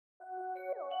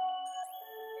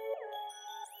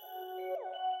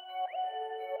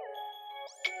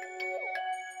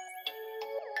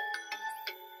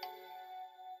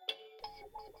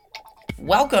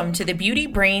Welcome to the Beauty,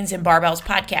 Brains, and Barbells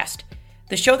podcast,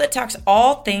 the show that talks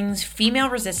all things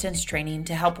female resistance training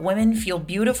to help women feel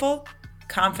beautiful,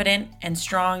 confident, and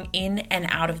strong in and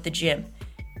out of the gym.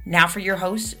 Now for your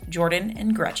hosts, Jordan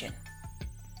and Gretchen.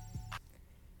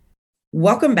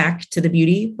 Welcome back to the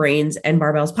Beauty, Brains, and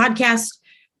Barbells podcast.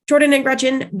 Jordan and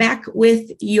Gretchen back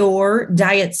with your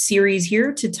diet series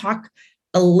here to talk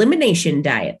elimination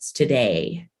diets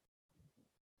today.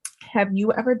 Have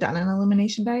you ever done an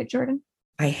elimination diet, Jordan?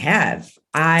 I have.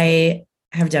 I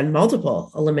have done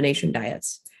multiple elimination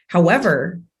diets.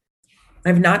 However,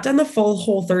 I've not done the full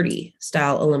Whole30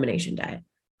 style elimination diet.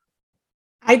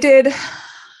 I did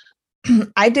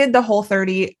the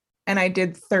Whole30 and I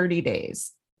did 30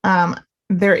 days.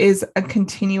 There is a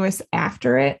continuous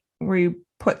after it where you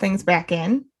put things back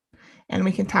in, and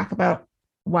we can talk about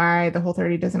why the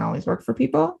Whole30 doesn't always work for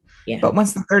people. Yeah. But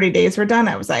once the 30 days were done,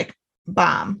 I was like,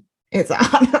 bomb, it's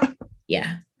on.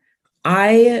 Yeah.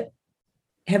 I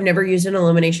have never used an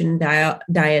elimination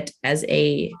diet as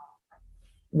a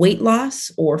weight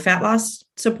loss or fat loss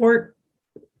support.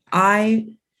 I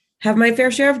have my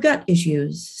fair share of gut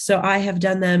issues, so I have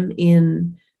done them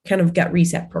in kind of gut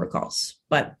reset protocols.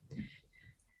 But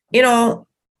in all,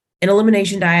 an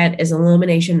elimination diet is an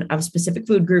elimination of specific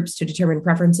food groups to determine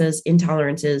preferences,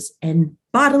 intolerances, and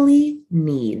bodily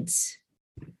needs.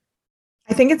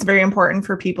 I think it's very important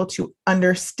for people to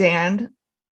understand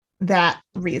that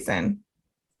reason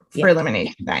for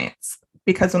elimination diets,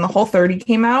 because when the Whole30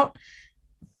 came out,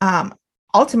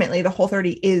 ultimately the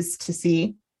Whole30 is to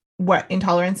see what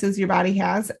intolerances your body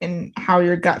has and how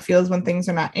your gut feels when things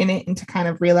are not in it, and to kind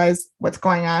of realize what's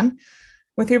going on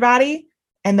with your body.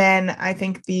 And then I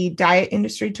think the diet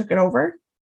industry took it over,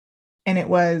 and it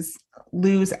was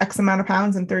lose X amount of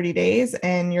pounds in 30 days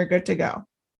and you're good to go.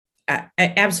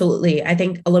 Absolutely. I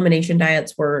think elimination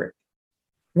diets were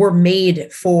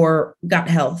made for gut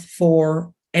health,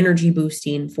 for energy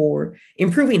boosting, for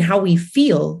improving how we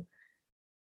feel.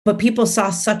 But people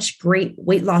saw such great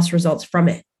weight loss results from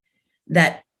it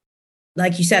that,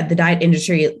 like you said, the diet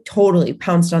industry totally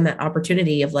pounced on that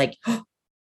opportunity of like, oh,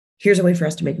 here's a way for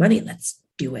us to make money. Let's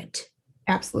do it.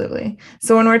 Absolutely.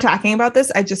 So when we're talking about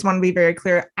this, I just want to be very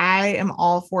clear. I am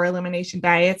all for elimination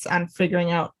diets on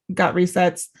figuring out gut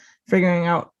resets, figuring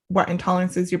out what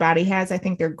intolerances your body has. I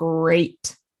think they're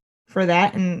great for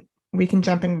that. And we can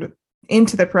jump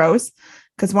into the pros,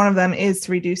 because one of them is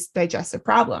to reduce digestive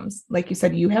problems. Like you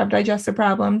said, you have digestive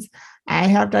problems. I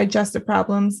have digestive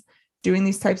problems. Doing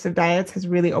these types of diets has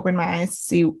really opened my eyes to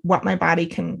see what my body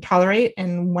can tolerate.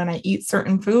 And when I eat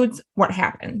certain foods, what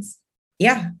happens?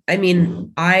 Yeah. I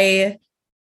mean, I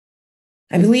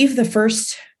believe the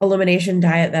first elimination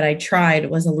diet that I tried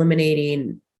was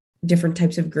eliminating different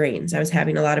types of grains. I was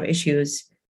having a lot of issues.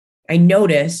 I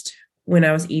noticed when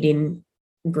I was eating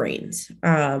grains,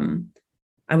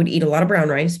 I would eat a lot of brown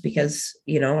rice because,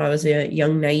 I was a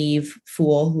young, naive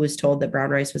fool who was told that brown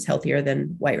rice was healthier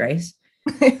than white rice.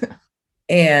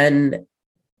 And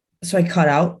so I cut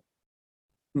out,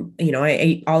 I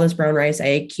ate all this brown rice. I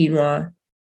ate quinoa,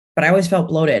 but I always felt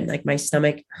bloated. Like my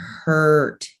stomach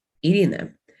hurt eating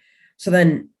them. So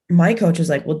then my coach was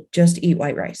like, well, just eat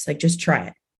white rice. Like, just try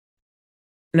it.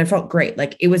 And I felt great.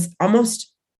 Like it was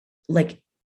almost like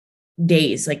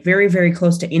days, like very, very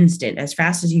close to instant, as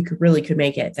fast as you could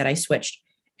make it, that I switched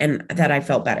and that I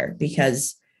felt better,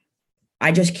 because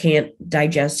I just can't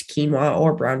digest quinoa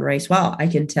or brown rice well. I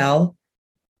can tell.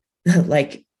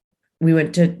 Like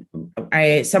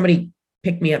somebody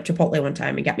picked me up Chipotle one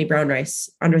time and got me brown rice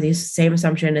under the same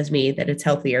assumption as me that it's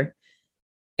healthier.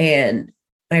 And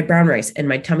I had brown rice and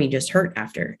my tummy just hurt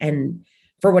after. And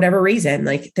for whatever reason,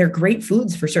 like they're great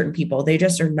foods for certain people. They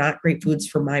just are not great foods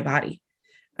for my body.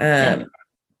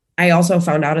 I also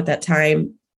found out at that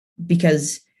time,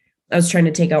 because I was trying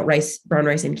to take out brown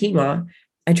rice and quinoa,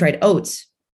 I tried oats.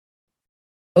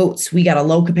 We got a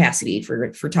low capacity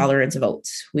for tolerance of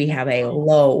oats. We have a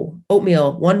low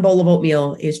oatmeal. One bowl of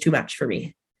oatmeal is too much for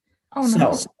me. Oh,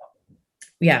 no. So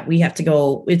yeah, we have to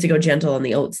go gentle on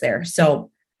the oats there.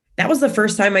 So that was the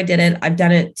first time I did it. I've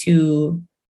done it to,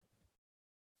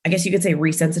 I guess you could say,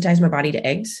 resensitize my body to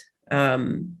eggs.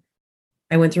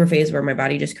 I went through a phase where my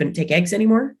body just couldn't take eggs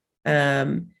anymore.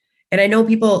 And I know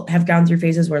people have gone through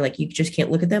phases where like you just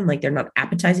can't look at them, like they're not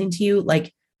appetizing to you.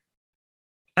 Like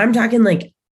I'm talking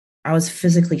like I was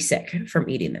physically sick from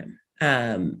eating them.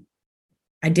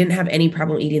 I didn't have any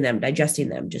problem eating them, digesting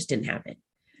them, just didn't have it.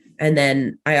 And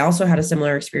then I also had a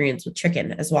similar experience with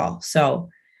chicken as well. So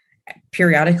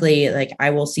periodically, like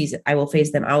I will phase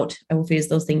them out. I will phase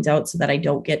those things out so that I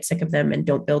don't get sick of them and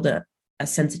don't build a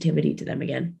sensitivity to them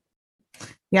again.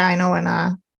 Yeah, I know when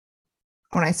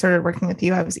when I started working with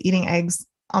you, I was eating eggs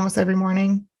almost every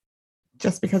morning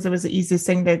just because it was the easiest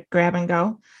thing to grab and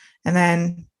go. And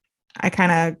then I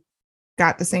kind of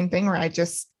got the same thing where I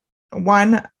just,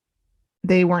 one,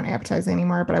 they weren't appetizing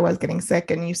anymore, but I was getting sick,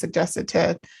 and you suggested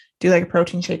to do like a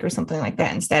protein shake or something like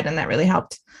that instead. And that really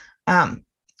helped.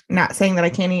 Not saying that I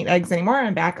can't eat eggs anymore.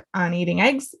 I'm back on eating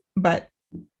eggs, but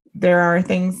there are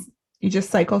things you just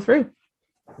cycle through.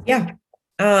 Yeah.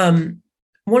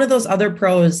 One of those other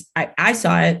pros, I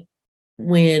saw it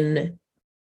when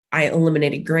I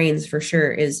eliminated grains for sure,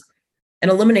 is an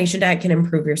elimination diet can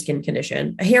improve your skin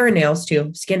condition, hair and nails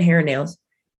too, skin, hair and nails.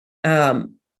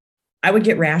 I would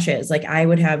get rashes. Like I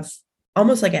would have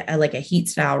almost like a heat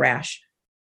style rash.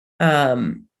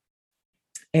 And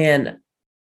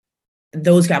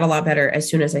those got a lot better as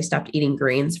soon as I stopped eating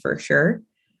grains for sure.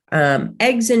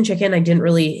 Eggs and chicken, I didn't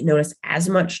really notice as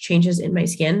much changes in my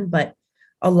skin, but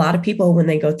a lot of people, when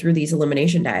they go through these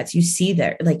elimination diets, you see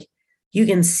you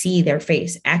can see their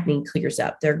face, acne clears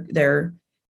up, their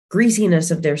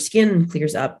greasiness of their skin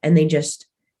clears up, and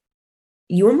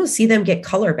you almost see them get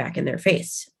color back in their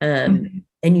face. And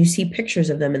you see pictures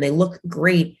of them and they look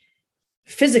great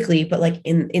physically, but like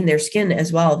in their skin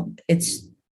as well.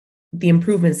 The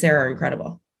improvements there are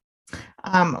incredible.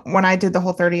 When I did the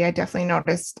Whole30, I definitely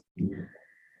noticed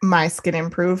my skin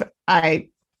improve. I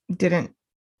didn't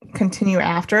continue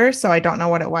after, so I don't know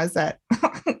what it was that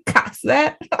caused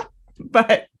that,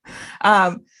 but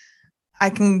I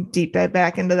can deep dive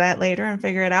back into that later and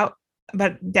figure it out.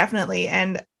 But definitely,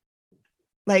 and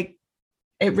like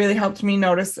it really helped me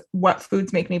notice what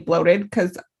foods make me bloated,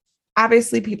 because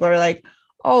obviously people are like,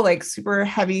 oh, like super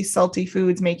heavy salty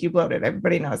foods make you bloated.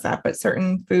 Everybody knows that, but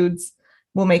certain foods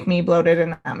will make me bloated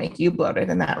and not make you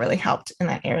bloated, and that really helped in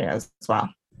that area as well.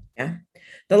 Yeah.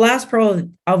 The last pro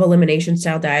of elimination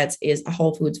style diets is a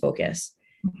whole foods focus.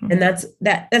 Mm-hmm. And that's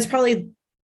probably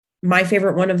my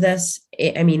favorite one of this.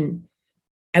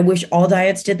 I wish all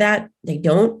diets did that. They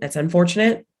don't. That's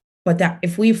unfortunate. But that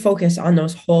if we focus on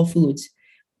those whole foods,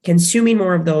 consuming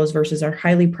more of those versus our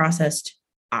highly processed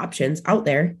options out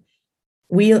there,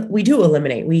 we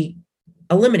eliminate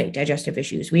digestive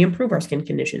issues. We improve our skin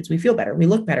conditions. We feel better. We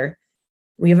look better.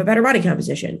 We have a better body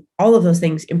composition. All of those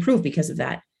things improve because of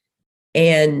that.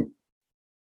 And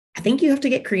I think you have to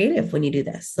get creative when you do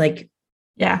this. Like,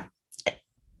 yeah,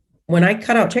 when I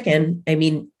cut out chicken,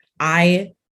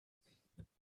 I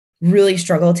really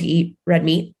struggle to eat red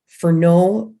meat for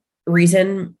no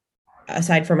reason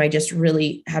aside from I just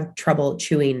really have trouble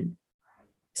chewing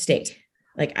steak.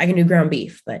 Like I can do ground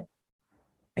beef, but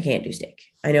I can't do steak.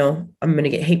 I know I'm going to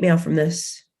get hate mail from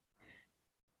this,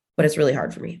 but it's really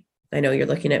hard for me. I know you're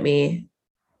looking at me.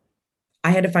 I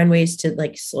had to find ways to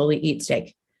like slowly eat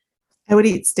steak. I would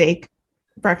eat steak,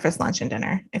 breakfast, lunch, and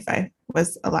dinner if I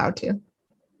was allowed to.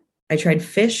 I tried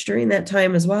fish during that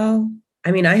time as well.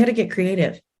 I had to get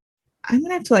creative. I'm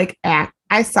going to have to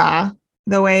I saw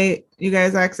the way you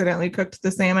guys accidentally cooked the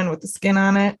salmon with the skin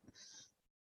on it.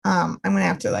 I'm going to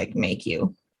have to make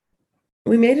you.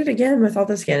 We made it again with all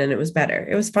the skin and it was better.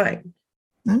 It was fine.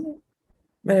 Mm-hmm.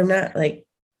 But I'm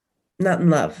not in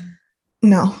love.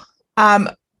 No.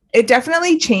 It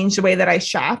definitely changed the way that I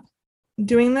shop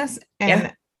doing this.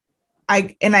 And yeah.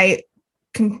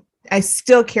 I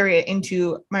still carry it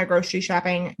into my grocery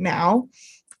shopping now.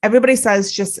 Everybody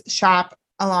says just shop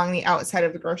along the outside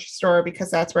of the grocery store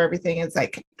because that's where everything is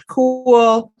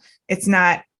cool. It's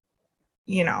not,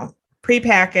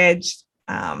 prepackaged,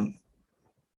 all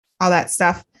that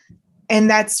stuff. And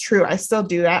that's true. I still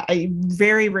do that. I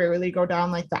very rarely go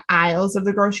down the aisles of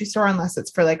the grocery store unless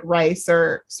it's for rice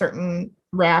or certain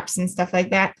wraps and stuff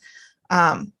like that.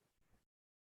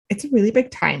 It's a really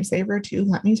big time saver too.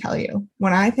 Let me tell you,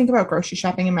 when I think about grocery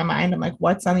shopping in my mind, I'm like,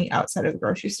 what's on the outside of the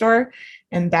grocery store?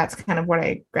 And that's kind of what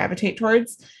I gravitate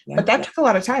towards. Yeah. But that took a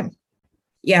lot of time.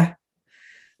 Yeah.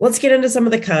 Let's get into some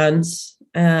of the cons.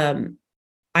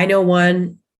 I know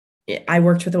one, I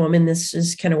worked with a woman, this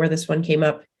is kind of where this one came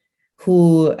up,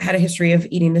 who had a history of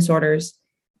eating disorders.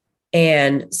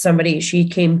 And she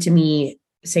came to me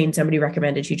saying somebody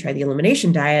recommended she try the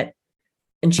elimination diet.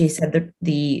 And she said that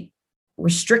the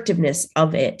restrictiveness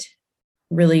of it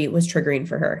really was triggering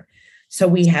for her.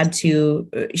 So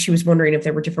she was wondering if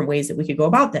there were different ways that we could go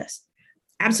about this.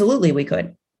 Absolutely, we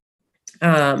could.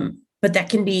 But that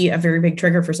can be a very big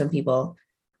trigger for some people,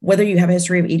 whether you have a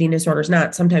history of eating disorders or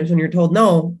not. Sometimes when you're told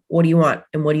no, what do you want?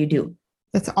 And what do you do?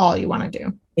 That's all you want to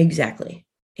do. Exactly.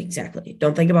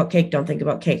 Don't think about cake. Don't think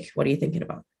about cake. What are you thinking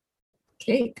about?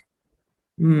 Cake.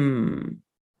 I don't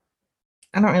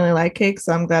really like cake,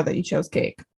 so I'm glad that you chose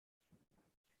cake.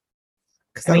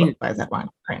 Because I love that one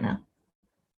right now.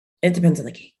 It depends on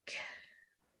the cake.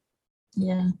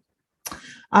 Yeah.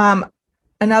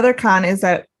 Another con is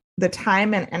that the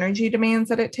time and energy demands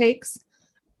that it takes.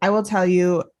 I will tell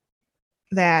you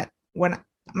that when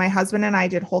my husband and I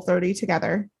did Whole30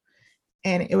 together,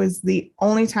 and it was the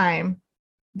only time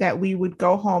that we would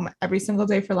go home every single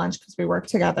day for lunch because we worked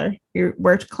together. We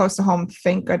worked close to home,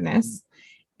 thank goodness.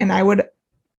 And I would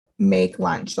make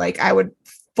lunch. Like I would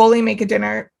fully make a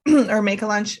dinner or make a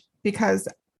lunch because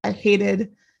I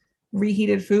hated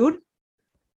reheated food.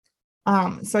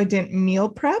 So I didn't meal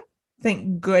prep.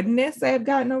 Thank goodness I had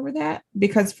gotten over that,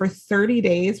 because for 30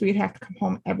 days, we'd have to come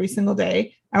home every single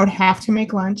day. I would have to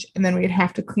make lunch, and then we'd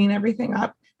have to clean everything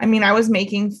up. I mean, I was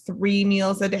making 3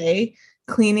 meals a day,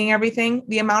 cleaning everything.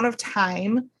 The amount of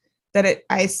time that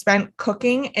I spent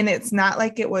cooking, and it's not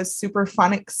like it was super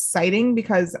fun, exciting,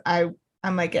 because I'm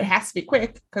like, it has to be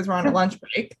quick because we're on a lunch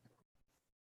break.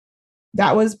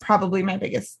 That was probably my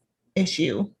biggest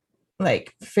issue,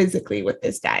 like physically, with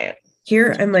this diet.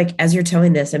 Here, I'm like, as you're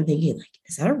telling this, I'm thinking, like,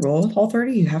 is that a rule of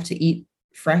Whole30? You have to eat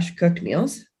fresh cooked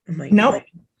meals? I'm like, nope.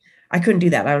 I couldn't do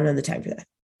that. I don't have the time for that.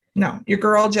 No, your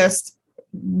girl just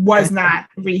was not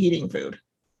reheating food.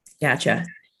 Gotcha.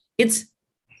 It's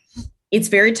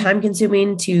very time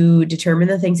consuming to determine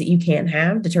the things that you can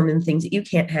have, determine the things that you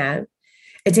can't have.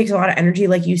 It takes a lot of energy,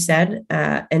 like you said,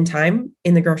 and time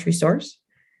in the grocery stores.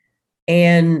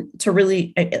 And to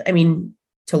really, I mean,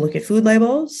 to look at food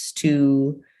labels,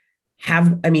 to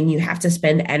have, I mean, you have to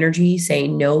spend energy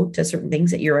saying no to certain things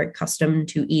that you're accustomed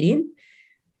to eating.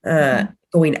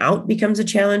 Going out becomes a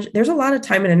challenge. There's a lot of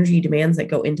time and energy demands that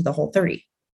go into the Whole30.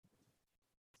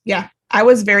 Yeah, I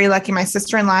was very lucky. My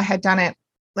sister-in-law had done it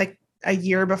like a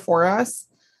year before us.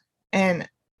 And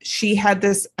she had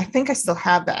this, I think I still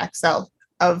have the Excel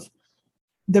of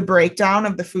the breakdown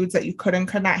of the foods that you could and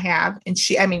could not have. And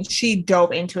she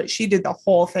dove into it. She did the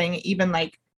whole thing, even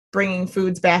like bringing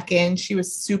foods back in. She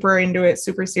was super into it,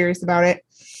 super serious about it.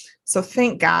 So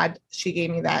thank God she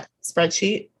gave me that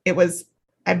spreadsheet.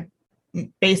 I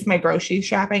based my grocery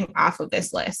shopping off of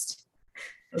this list.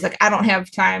 I was like, I don't have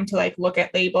time to like look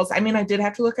at labels. I mean, I did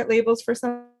have to look at labels for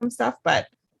some stuff, but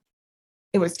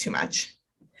it was too much.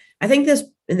 I think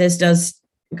this does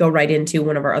go right into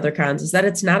one of our other cons, is that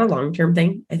it's not a long-term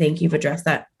thing. I think you've addressed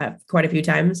that quite a few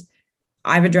times.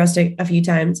 I've addressed it a few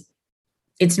times.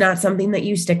 It's not something that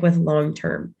you stick with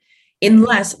long-term,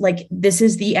 unless, like, this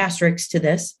is the asterisk to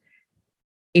this.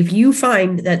 If you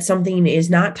find that something is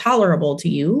not tolerable to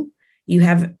you, you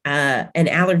have an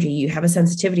allergy, you have a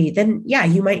sensitivity, then yeah,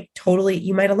 you might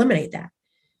eliminate that.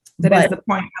 That is the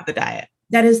point of the diet.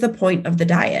 That is the point of the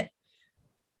diet.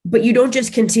 But you don't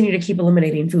just continue to keep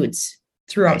eliminating foods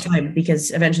throughout time,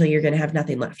 because eventually you're going to have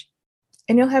nothing left.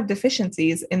 And you'll have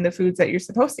deficiencies in the foods that you're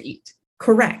supposed to eat.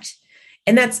 Correct.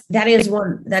 And that is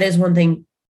one thing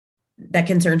that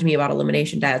concerns me about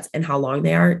elimination diets and how long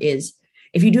they are, is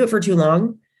if you do it for too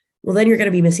long, well, then you're going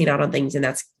to be missing out on things, and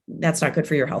that's not good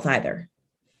for your health either.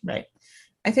 Right.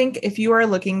 I think if you are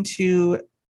looking to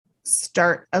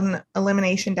start an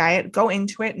elimination diet, go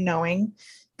into it knowing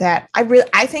that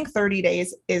I think 30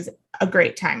 days is a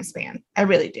great time span. I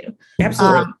really do.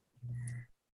 Absolutely.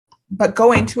 But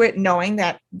go into it knowing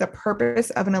that the purpose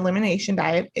of an elimination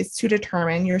diet is to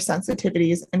determine your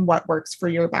sensitivities and what works for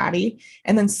your body,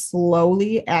 and then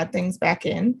slowly add things back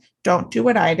in. Don't do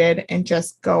what I did and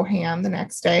just go ham the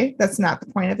next day. That's not the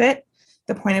point of it.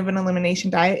 The point of an elimination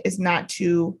diet is not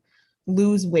to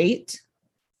lose weight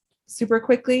super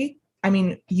quickly. I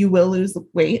mean, you will lose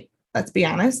weight, let's be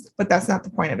honest, but that's not the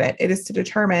point of it. It is to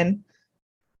determine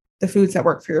the foods that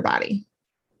work for your body.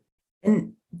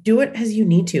 And do it as you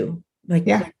need to. Like,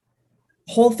 yeah.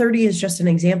 Whole30 is just an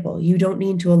example. You don't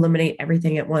need to eliminate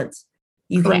everything at once.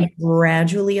 You can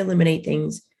gradually eliminate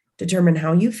things, determine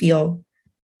how you feel,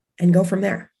 and go from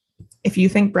there. If you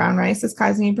think brown rice is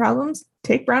causing you problems,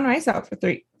 take brown rice out for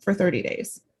 30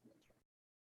 days.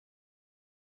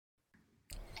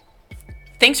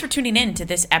 Thanks for tuning in to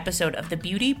this episode of the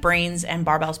Beauty, Brains, and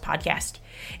Barbells podcast.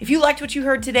 If you liked what you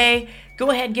heard today,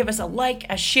 go ahead and give us a like,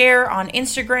 a share on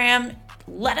Instagram.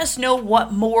 Let us know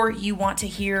what more you want to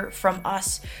hear from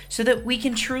us so that we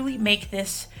can truly make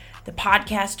this the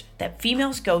podcast that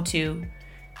females go to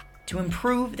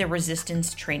improve their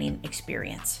resistance training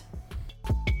experience.